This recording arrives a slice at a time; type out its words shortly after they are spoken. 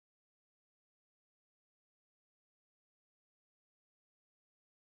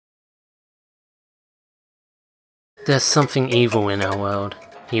There's something evil in our world.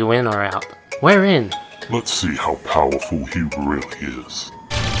 You in or out? We're in. Let's see how powerful he really is.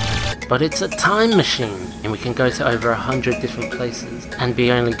 But it's a time machine, and we can go to over 100 different places and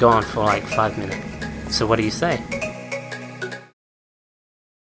be only gone for like 5 minutes. So what do you say?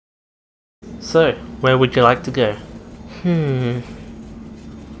 So, where would you like to go?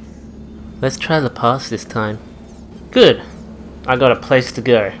 Let's try the past this time. Good. I got a place to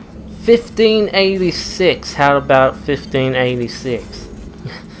go. 1586. How about 1586?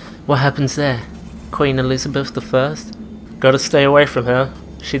 What happens there? Queen Elizabeth I? Gotta stay away from her.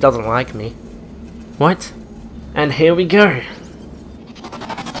 She doesn't like me. What? And here we go.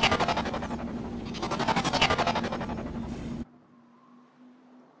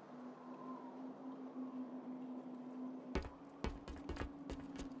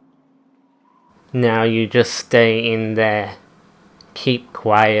 Now you just stay in there. Keep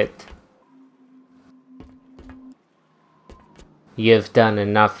quiet. You've done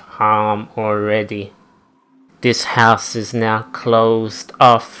enough harm already. This house is now closed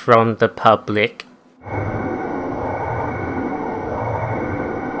off from the public.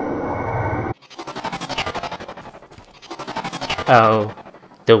 Oh,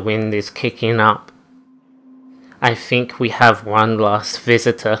 the wind is kicking up. I think we have one last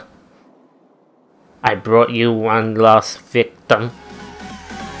visitor. I brought you one last victim.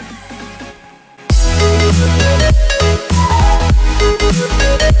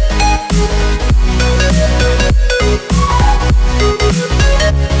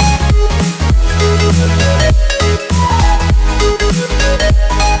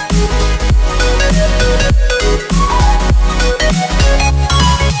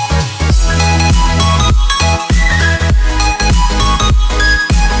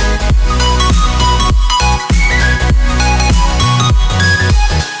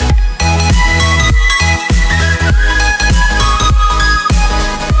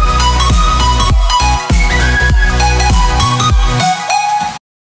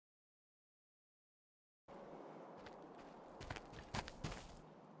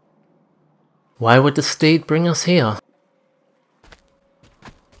 Why would the steed bring us here?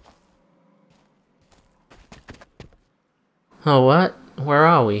 Oh what? Where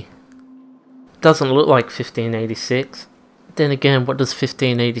are we? Doesn't look like 1586. Then again, what does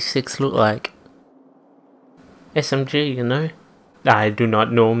 1586 look like? SMG, you know? I do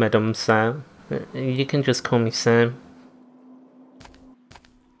not know, Madam Sam. You can just call me Sam.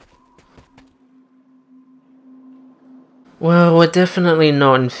 Well, we're definitely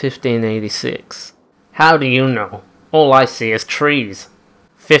not in 1586. How do you know? All I see is trees.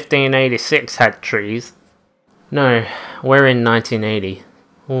 1586 had trees. No, we're in 1980.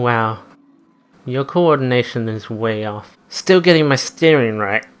 Wow. Your coordination is way off. Still getting my steering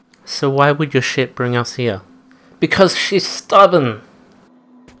right. So why would your ship bring us here? Because she's stubborn!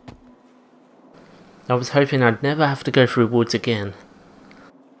 I was hoping I'd never have to go through woods again.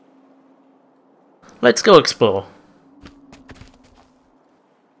 Let's go explore.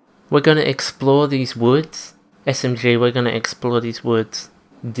 We're gonna explore these woods? SMG, we're gonna explore these woods.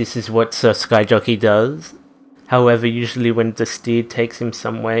 This is what Sir Skyjockey does. However, usually when the steed takes him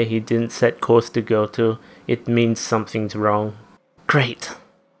somewhere he didn't set course to go to, it means something's wrong. Great.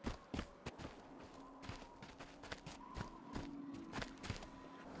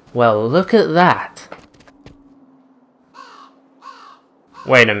 Well, look at that.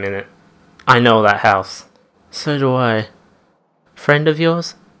 Wait a minute. I know that house. So do I. Friend of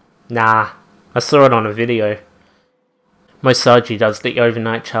yours? Nah, I saw it on a video. Mosaji does the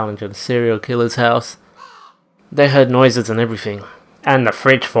overnight challenge at the serial killer's house. They heard noises and everything. And the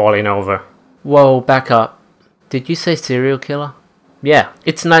fridge falling over. Whoa, back up. Did you say serial killer? Yeah,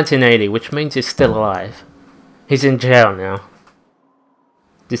 it's 1980, which means he's still alive. He's in jail now.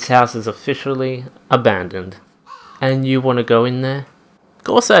 This house is officially abandoned. And you want to go in there? Of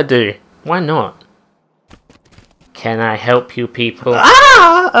course I do. Why not? Can I help you people?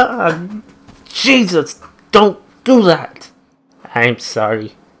 Jesus! Don't do that! I'm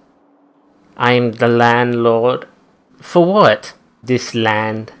sorry. I'm the landlord. For what? This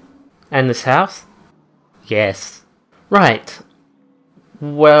land. And this house? Yes. Right.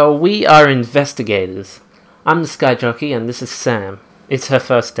 Well, we are investigators. I'm the Skyjockey and this is Sam. It's her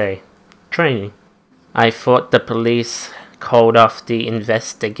first day. Training. I thought the police called off the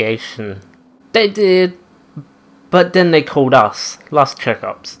investigation. They did. But then they called us. Last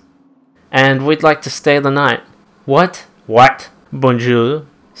checkups. And we'd like to stay the night. What? What? Bonjour.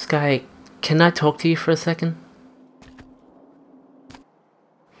 Sky, can I talk to you for a second?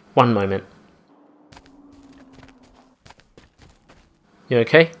 One moment. You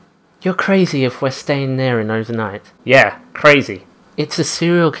okay? You're crazy if we're staying there and overnight. Yeah, crazy. It's a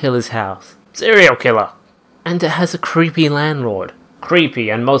serial killer's house. Serial killer! And it has a creepy landlord. Creepy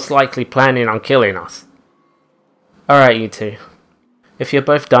and most likely planning on killing us. Alright, you two. If you're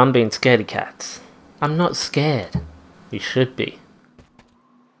both done being scaredy cats. I'm not scared. You should be.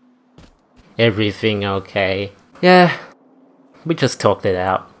 Everything okay? Yeah, we just talked it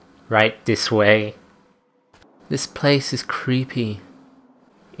out. Right this way. This place is creepy.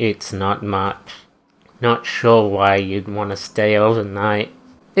 It's not much. Not sure why you'd want to stay overnight.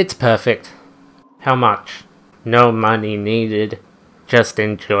 It's perfect. How much? No money needed. Just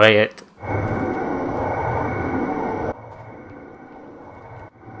enjoy it.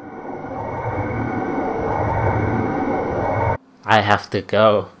 I have to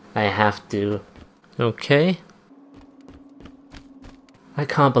go. I have to. Okay. I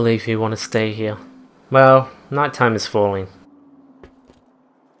can't believe you want to stay here. Well, nighttime is falling.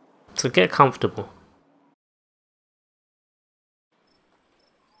 So get comfortable.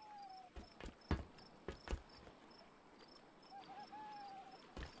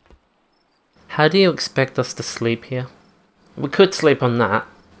 How do you expect us to sleep here? We could sleep on that.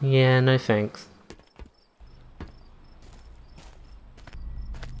 Yeah, no thanks.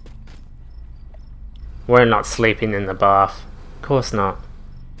 We're not sleeping in the bath. Of course not.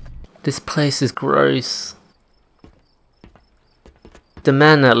 This place is gross. The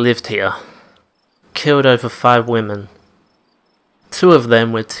man that lived here killed over 5 women. 2 of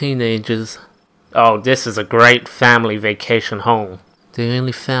them were teenagers. Oh, this is a great family vacation home. They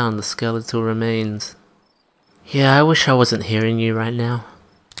only found the skeletal remains. Yeah, I wish I wasn't hearing you right now.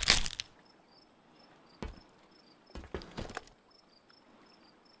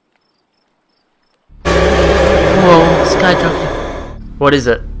 Whoa, Skyjockey. What is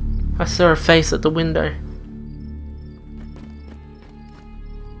it? I saw a face at the window.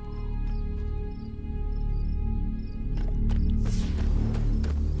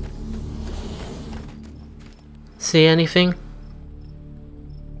 See anything?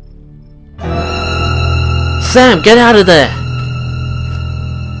 Sam, get out of there!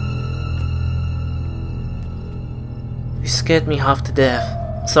 You scared me half to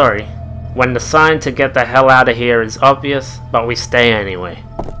death. Sorry. When the sign to get the hell out of here is obvious, but we stay anyway.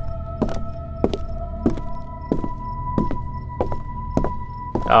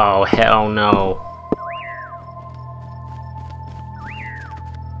 Oh, hell no.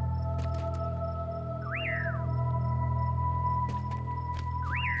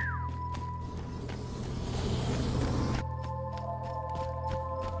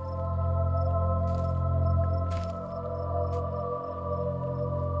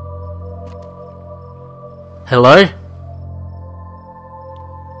 Hello?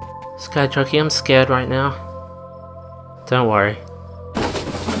 Skyjockey, I'm scared right now. Don't worry.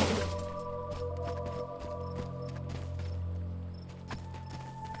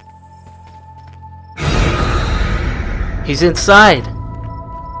 He's inside!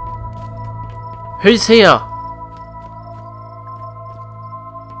 Who's here?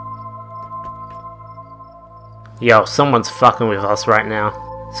 Yo, someone's fucking with us right now.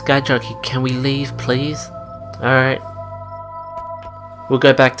 Skyjockey, can we leave, please? Alright. We'll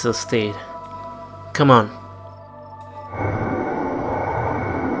go back to the steed. Come on.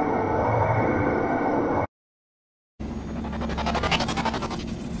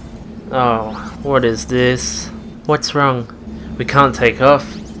 Oh, what is this? What's wrong? We can't take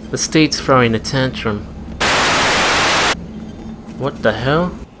off. The steed's throwing a tantrum. What the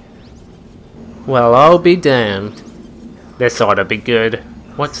hell? Well, I'll be damned. This ought to be good.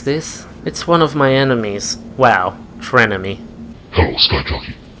 What's this? It's one of my enemies. Wow, frenemy. Hello,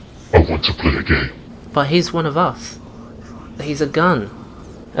 Skyjockey. I want to play a game. But he's one of us. He's a gun.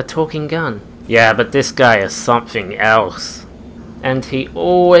 A talking gun. Yeah, but this guy is something else. And he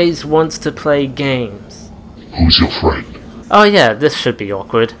always wants to play games. Who's your friend? Oh yeah, this should be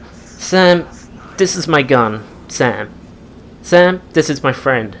awkward. Sam, this is my gun. Sam. Sam, this is my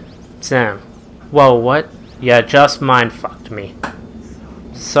friend. Sam. Whoa, what? Yeah, just mind fucked me.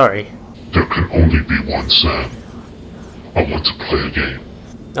 Sorry. There can only be one Sam. I want to play a game.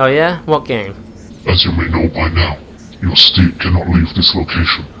 Oh yeah? What game? As you may know by now, your steed cannot leave this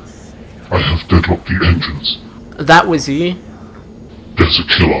location. I have deadlocked the engines. That was you? There's a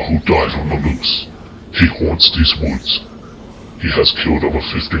killer who died on the loose. He haunts these woods. He has killed over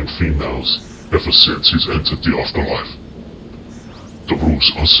 15 females ever since he's entered the afterlife. The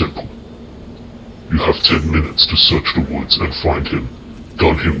rules are simple. You have 10 minutes to search the woods and find him,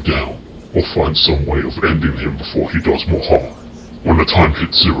 gun him down, or find some way of ending him before he does more harm. When the time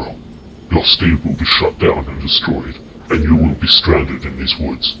hits 0, your steed will be shut down and destroyed, and you will be stranded in these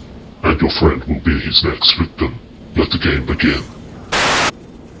woods. and your friend will be his next victim. Let the game begin.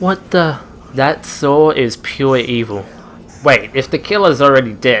 What the? That saw is pure evil. Wait, if the killer's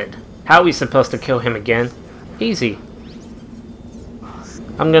already dead, how are we supposed to kill him again? Easy.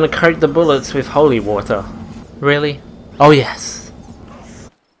 I'm gonna coat the bullets with holy water. Really? Oh yes.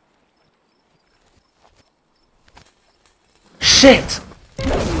 Shit!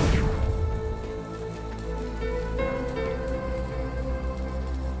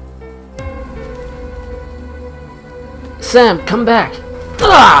 Sam, come back!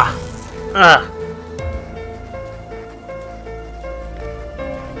 Ah! Ah!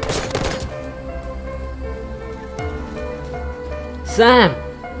 Sam!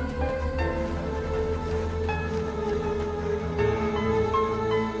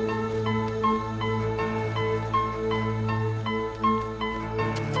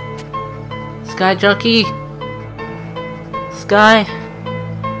 Skyjockey? Sky?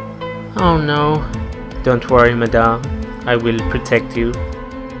 Oh no. Don't worry, madame. I will protect you.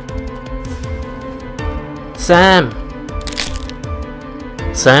 Sam!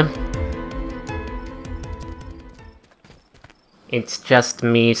 Sam? It's just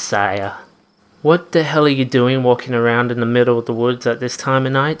me, sire. What the hell are you doing walking around in the middle of the woods at this time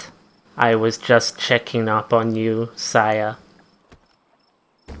of night? I was just checking up on you, sire.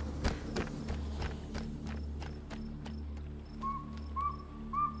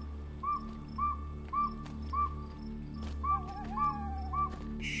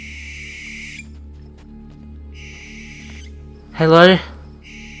 Hello?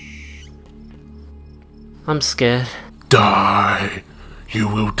 I'm scared. Die. You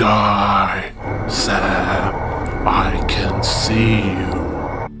will die. Sam, I can see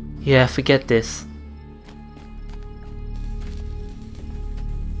you. Yeah, forget this.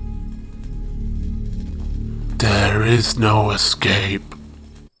 There is no escape.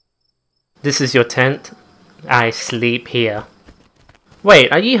 This is your tent? I sleep here.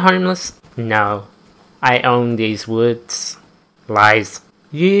 Wait, are you homeless? No. I own these woods. Lies.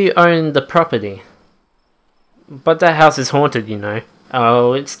 You own the property. But that house is haunted, you know.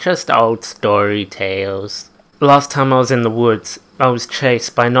 Oh, it's just old story tales. Last time I was in the woods, I was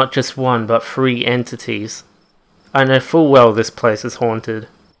chased by not just one, but 3 entities. I know full well this place is haunted.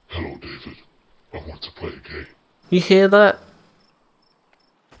 Hello, David. I want to play a game. You hear that?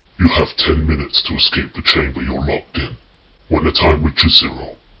 You have 10 minutes to escape the chamber you're locked in. When the time reaches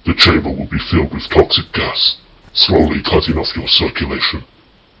 0, the chamber will be filled with toxic gas, slowly cutting off your circulation.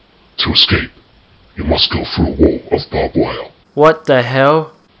 To escape, you must go through a wall of barbed wire. What the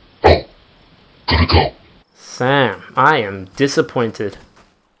hell? Oh, gotta go. Sam, I am disappointed.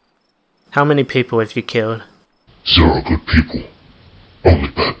 How many people have you killed? 0 good people. Only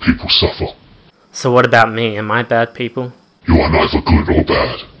bad people suffer. So what about me? Am I bad people? You are neither good or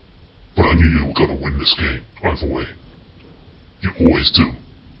bad. But I knew you were gonna win this game, either way. You always do.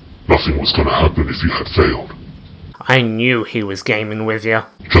 Nothing was gonna happen if you had failed. I knew he was gaming with you.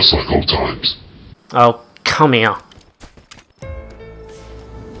 Just like old times. Oh, come here.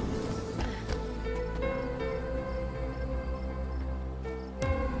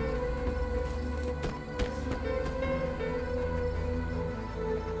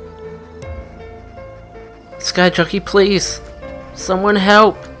 Skyjockey, please. Someone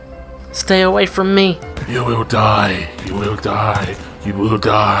help. Stay away from me. You will die. You will die. You will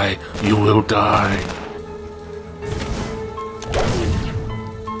die. You will die.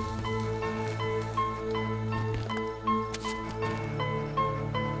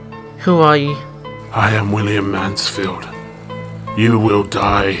 Who are you? I am William Mansfield. You will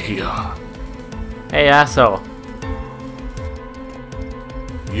die here. Hey, asshole.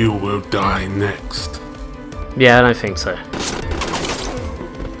 You will die next. Yeah, I don't think so.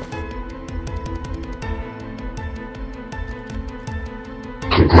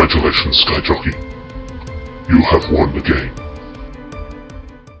 Congratulations, Skyjockey. You have won the game.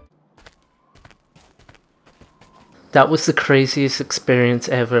 That was the craziest experience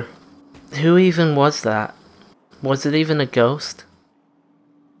ever. Who even was that? Was it even a ghost?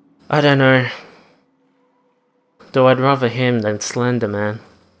 I don't know. Though I'd rather him than Slender Man.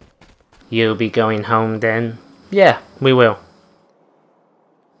 You'll be going home then? Yeah, we will.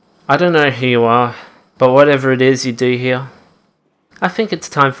 I don't know who you are, but whatever it is you do here, I think it's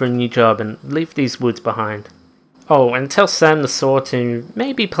time for a new job and leave these woods behind. Oh, and tell Sam the Saw to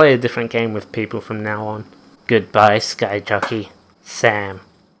maybe play a different game with people from now on. Goodbye, Skyjockey. Sam.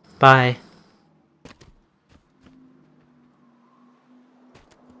 Bye.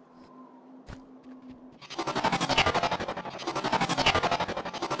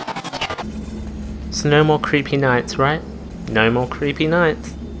 So no more creepy nights, right? No more creepy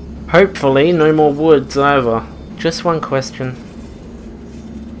nights. Hopefully, no more woods either. Just one question.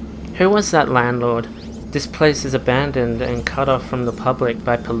 Who was that landlord? This place is abandoned and cut off from the public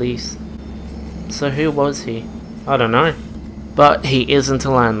by police. So who was he? I don't know. But he isn't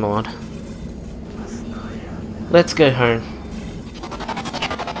a landlord. Let's go home.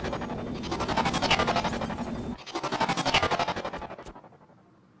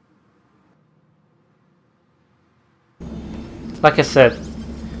 Like I said,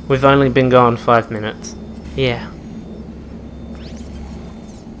 we've only been gone 5 minutes. Yeah.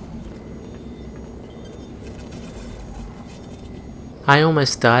 I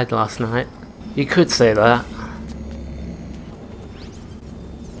almost died last night. You could say that.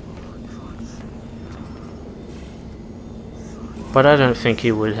 But I don't think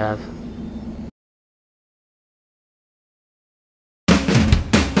you would have.